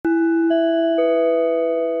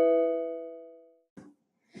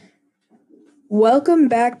Welcome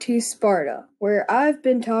back to Sparta, where I've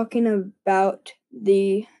been talking about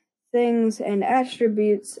the things and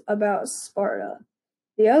attributes about Sparta.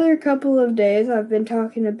 The other couple of days I've been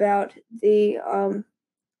talking about the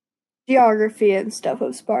geography and stuff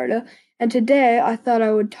of Sparta, and today I thought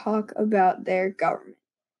I would talk about their government.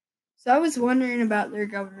 So I was wondering about their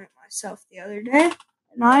government myself the other day,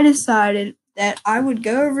 and I decided that I would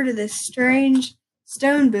go over to this strange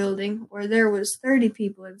stone building where there was 30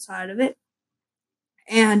 people inside of it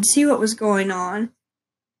and see what was going on.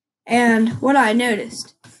 And what I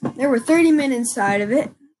noticed, there were 30 men inside of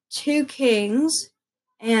it, 2 kings,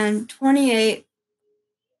 and 28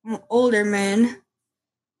 older men,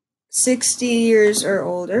 60 years or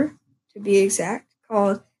older, to be exact,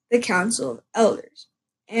 called the Council of Elders.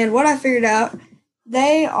 And what I figured out,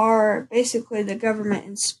 they are basically the government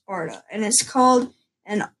in Sparta, and it's called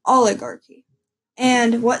an oligarchy.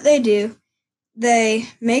 And what they do, they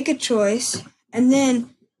make a choice, and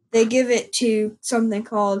then they give it to something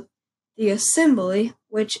called the assembly,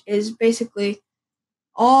 which is basically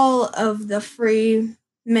all of the free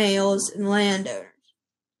males and landowners.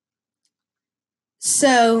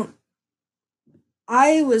 So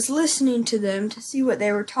I was listening to them to see what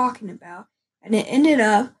they were talking about, and it ended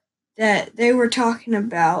up that they were talking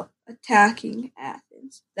about attacking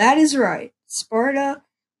Athens. That is right. Sparta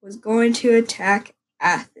was going to attack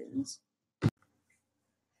Athens.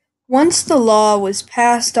 Once the law was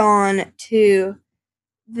passed on to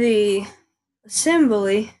the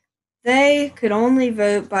assembly, they could only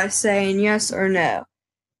vote by saying yes or no.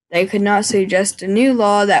 They could not suggest a new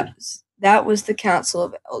law. That was the Council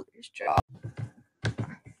of Elders' job.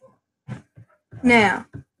 Now,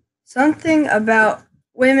 something about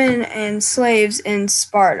women and slaves in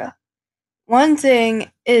Sparta. One thing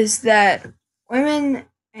is that women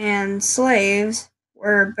and slaves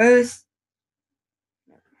were both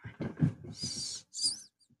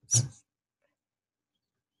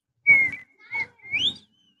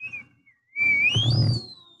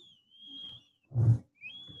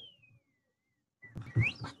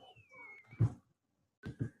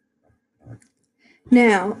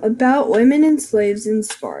Now, about women and slaves in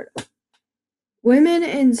Sparta. Women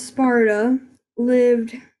in Sparta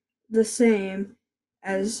lived the same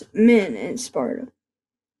as men in Sparta.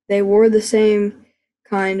 They wore the same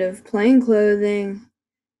kind of plain clothing,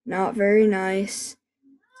 not very nice,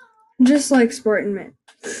 just like Spartan men.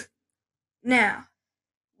 Now,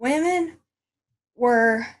 women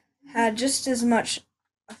had just as much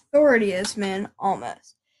authority as men,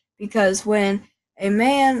 almost, because when a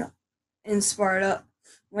man in Sparta,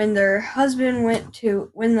 when the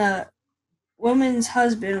woman's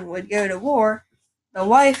husband would go to war, the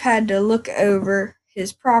wife had to look over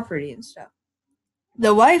his property and stuff.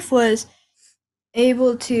 The wife was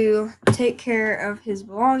able to take care of his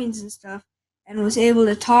belongings and stuff, and was able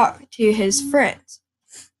to talk to his friends.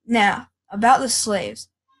 Now, about the slaves.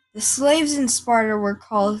 The slaves in Sparta were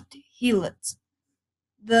called helots.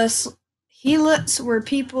 The helots were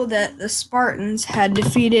people that the Spartans had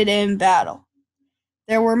defeated in battle.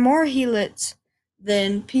 There were more helots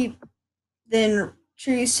than true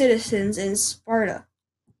citizens in Sparta.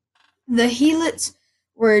 The helots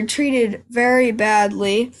were treated very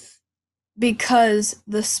badly because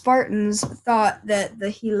the Spartans thought that the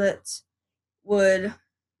helots would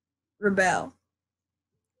rebel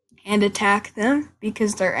and attack them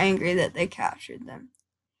because they're angry that they captured them.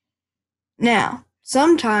 Now,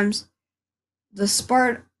 sometimes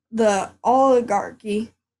the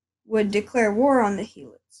oligarchy would declare war on the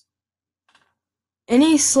helots.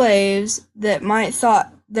 Any slaves that might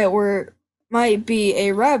be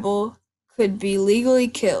a rebel could be legally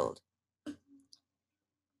killed.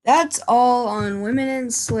 That's all on women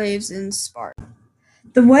and slaves in Sparta.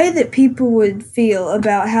 The way that people would feel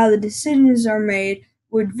about how the decisions are made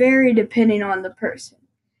would vary depending on the person.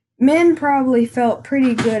 Men probably felt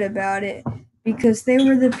pretty good about it because they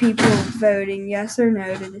were the people voting yes or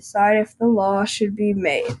no to decide if the law should be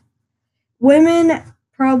made. Women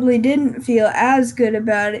probably didn't feel as good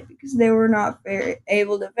about it because they were not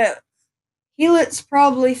able to vote. Helots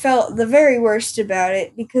probably felt the very worst about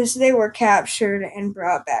it because they were captured and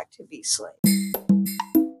brought back to be slaves.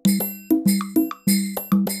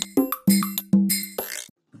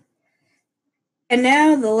 And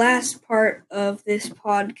now the last part of this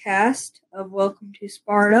podcast of Welcome to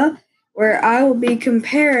Sparta, where I will be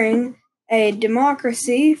comparing a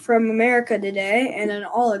democracy from America today and an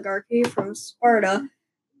oligarchy from Sparta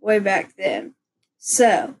way back then.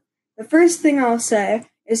 So, the first thing I'll say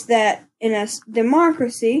is that in a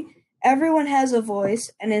democracy, everyone has a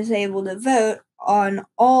voice and is able to vote on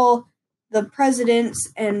all the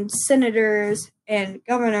presidents and senators and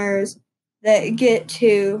governors that get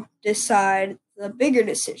to decide the bigger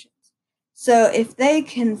decisions. So if they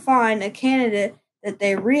can find a candidate that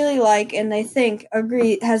they really like and they think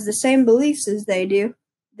has the same beliefs as they do,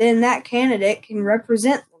 then that candidate can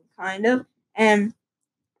represent them, kind of, and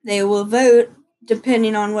they will vote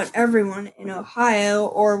depending on what everyone in Ohio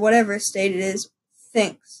or whatever state it is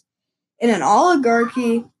thinks. In an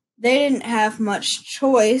oligarchy, they didn't have much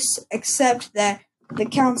choice except that the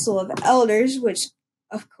Council of Elders, which,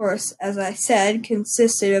 of course, as I said,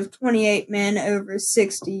 consisted of 28 men over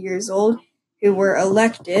 60 years old who were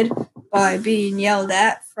elected by being yelled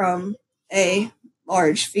at from a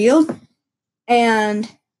large field,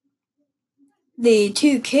 and the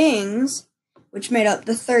two kings, which made up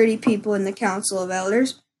the 30 people in the Council of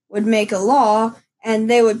Elders, would make a law, and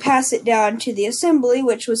they would pass it down to the assembly,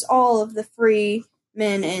 which was all of the free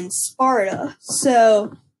men in Sparta.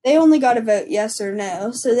 So they only got to vote yes or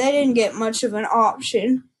no, so they didn't get much of an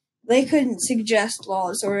option. They couldn't suggest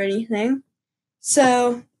laws or anything.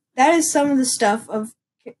 So that is some of the stuff of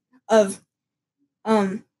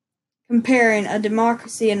comparing a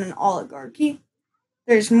democracy and an oligarchy.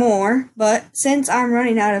 There's more, but since I'm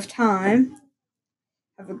running out of time,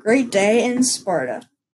 have a great day in Sparta.